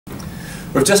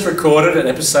We've just recorded an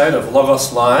episode of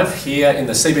Logos Live here in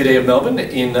the CBD of Melbourne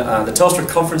in the Telstra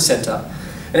Conference Centre.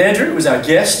 And Andrew was our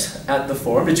guest at the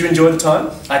forum. Did you enjoy the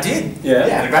time? I did. Yeah? Yeah, I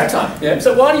had a great time. Yeah.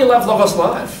 So why do you love Logos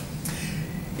Live?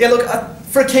 Yeah, look,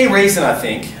 for a key reason, I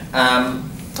think.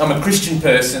 I'm a Christian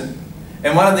person,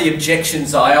 and one of the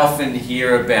objections I often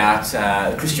hear about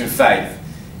the Christian faith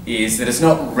is that it's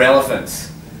not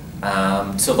relevant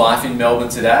to life in Melbourne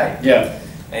today. Yeah.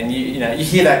 And you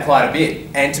hear that quite a bit.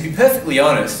 And to be perfectly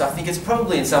honest, I think it's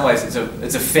probably in some ways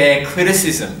it's a fair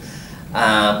criticism,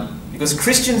 because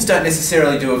Christians don't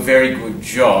necessarily do a very good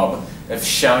job of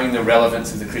showing the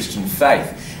relevance of the Christian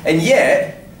faith. And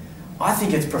yet, I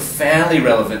think it's profoundly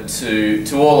relevant to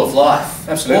all of life.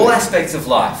 Absolutely. All aspects of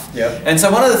life. Yep. And so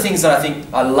one of the things that I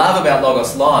think I love about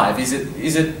Logos Live is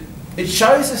it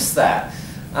shows us that.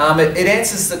 It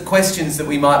answers the questions that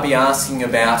we might be asking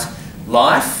about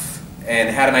life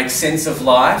and how to make sense of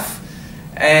life.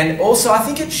 And also I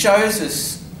think it shows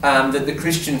us that the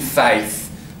Christian faith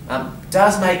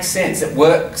does make sense. It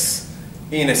works,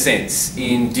 in a sense,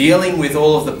 in dealing with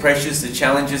all of the pressures, the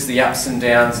challenges, the ups and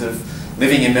downs of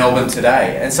living in Melbourne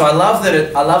today. And so I love that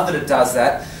it does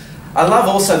that. I love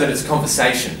also that it's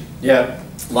conversation. Yeah.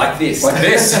 Like this. Like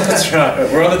this, that's right.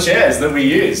 We're on the chairs that we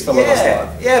use for Logos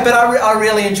Live. Yeah, but I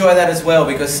really enjoy that as well,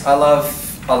 because I love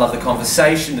the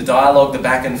conversation, the dialogue, the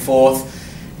back and forth,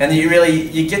 and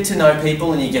you get to know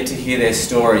people and you get to hear their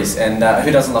stories, and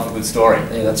who doesn't love a good story?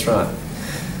 Yeah, that's right.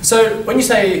 So when you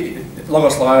say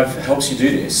Logos Live helps you do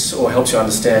this, or helps you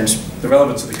understand the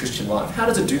relevance of the Christian life, how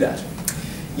does it do that?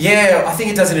 Yeah, I think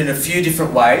it does it in a few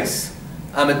different ways.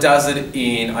 It does it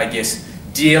in, I guess,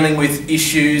 dealing with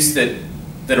issues that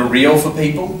are real for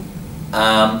people,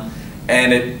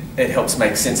 and it helps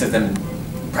make sense of them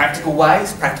in practical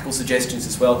ways, practical suggestions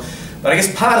as well. But I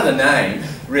guess part of the name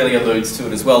really alludes to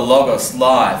it as well, Logos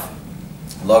Live.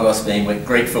 Logos being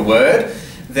Greek for word,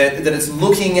 that it's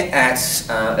looking at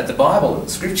the Bible, the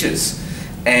Scriptures,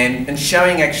 and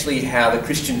showing actually how the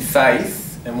Christian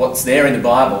faith and what's there in the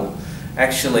Bible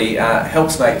actually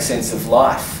helps make sense of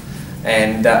life.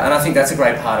 And I think that's a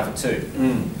great part of it too.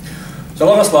 Mm. So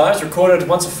Logos Live is recorded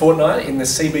once a fortnight in the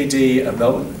CBD of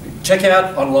Melbourne. Check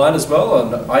out online as well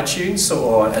on iTunes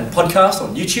and podcast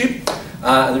on YouTube.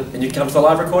 And you can come to the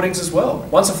live recordings as well.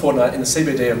 Once a fortnight in the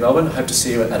CBD of Melbourne. Hope to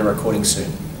see you at a recording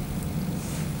soon.